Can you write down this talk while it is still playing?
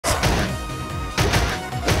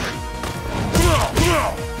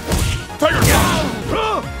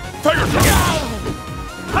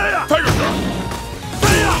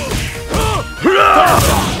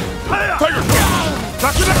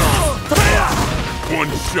One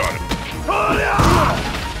shot.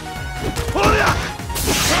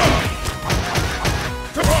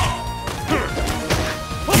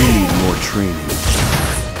 You need more training.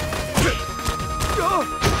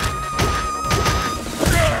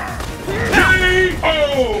 K.O.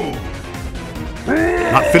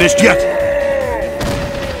 Not finished yet!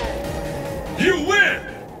 You win!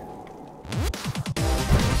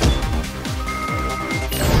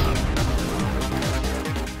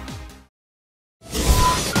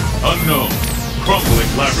 Unknown.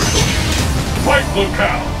 Crumbling laboratory. Fight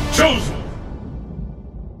locale. Chosen.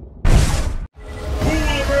 Who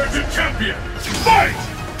will emerge a champion? Fight!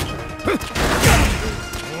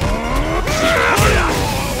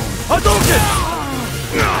 Hadouken!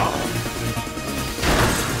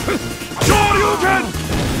 Shoryuken!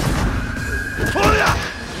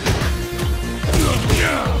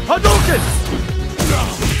 Hadouken!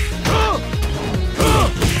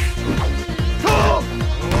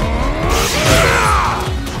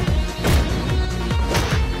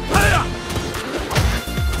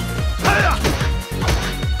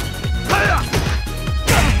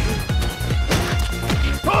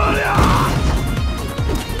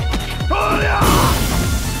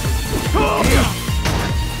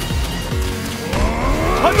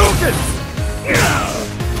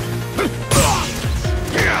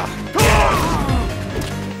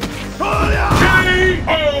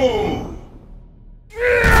 K.O.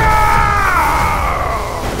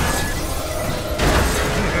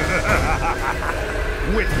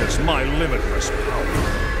 Witness my limitless power.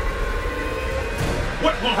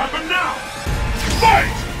 What will happen now?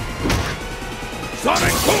 Fight!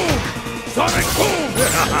 Sonic Boom! Sonic Boom!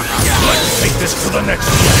 Let's take this to the next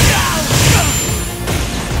level.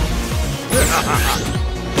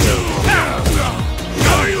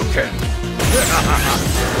 Shoryuken!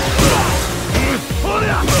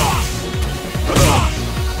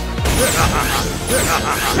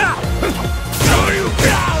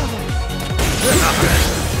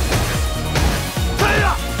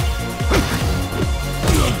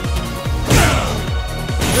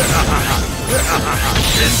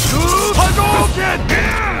 Hadouken!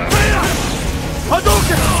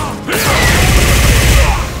 Hadouken!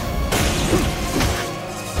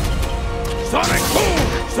 Sonic Boom!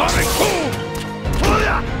 Sonic Boom!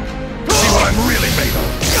 See what I'm really made of!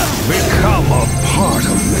 Become a part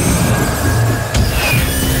of me!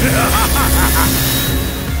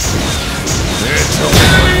 It's a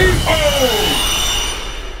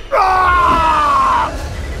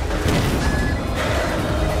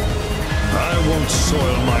I won't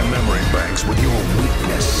soil my memory banks with your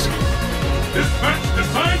weakness. This match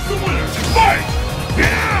decides the winner. Fight!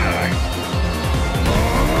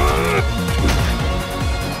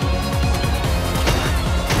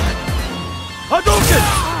 Hadouken!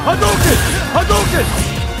 Hadouken! Hadouken!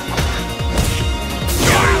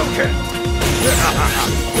 Shoryuken!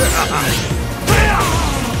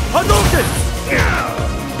 Hadouken!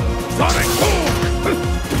 Sonic Boom!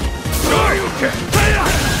 Shoryuken!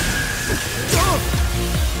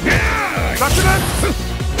 Sakuren!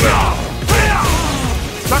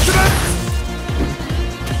 Sakuren!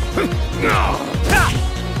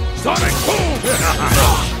 Sonic Boom!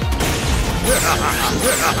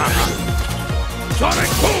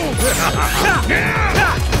 Sonic Boom!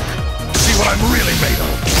 See what I'm really made of!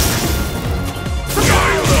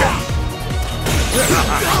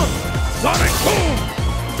 Sonic Boom!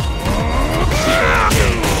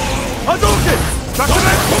 Hadouken!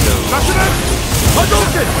 Sakuren! Sakuren!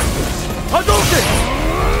 Hadouken! Hadouken!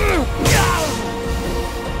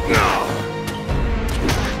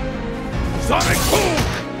 Sonic Boom!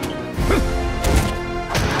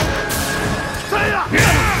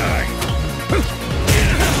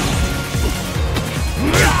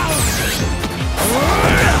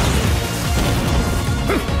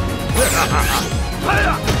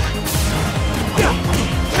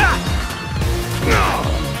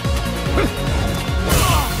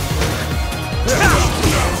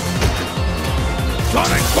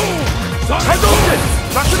 Sonic Boom! Hadouken!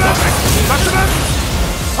 Sakuren! Sakuren!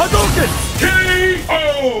 Hadouken! K.O.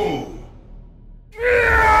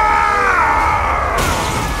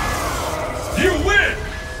 You win!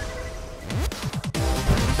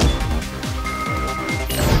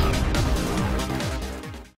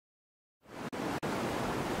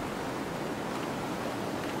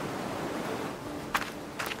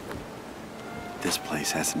 This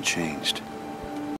place hasn't changed.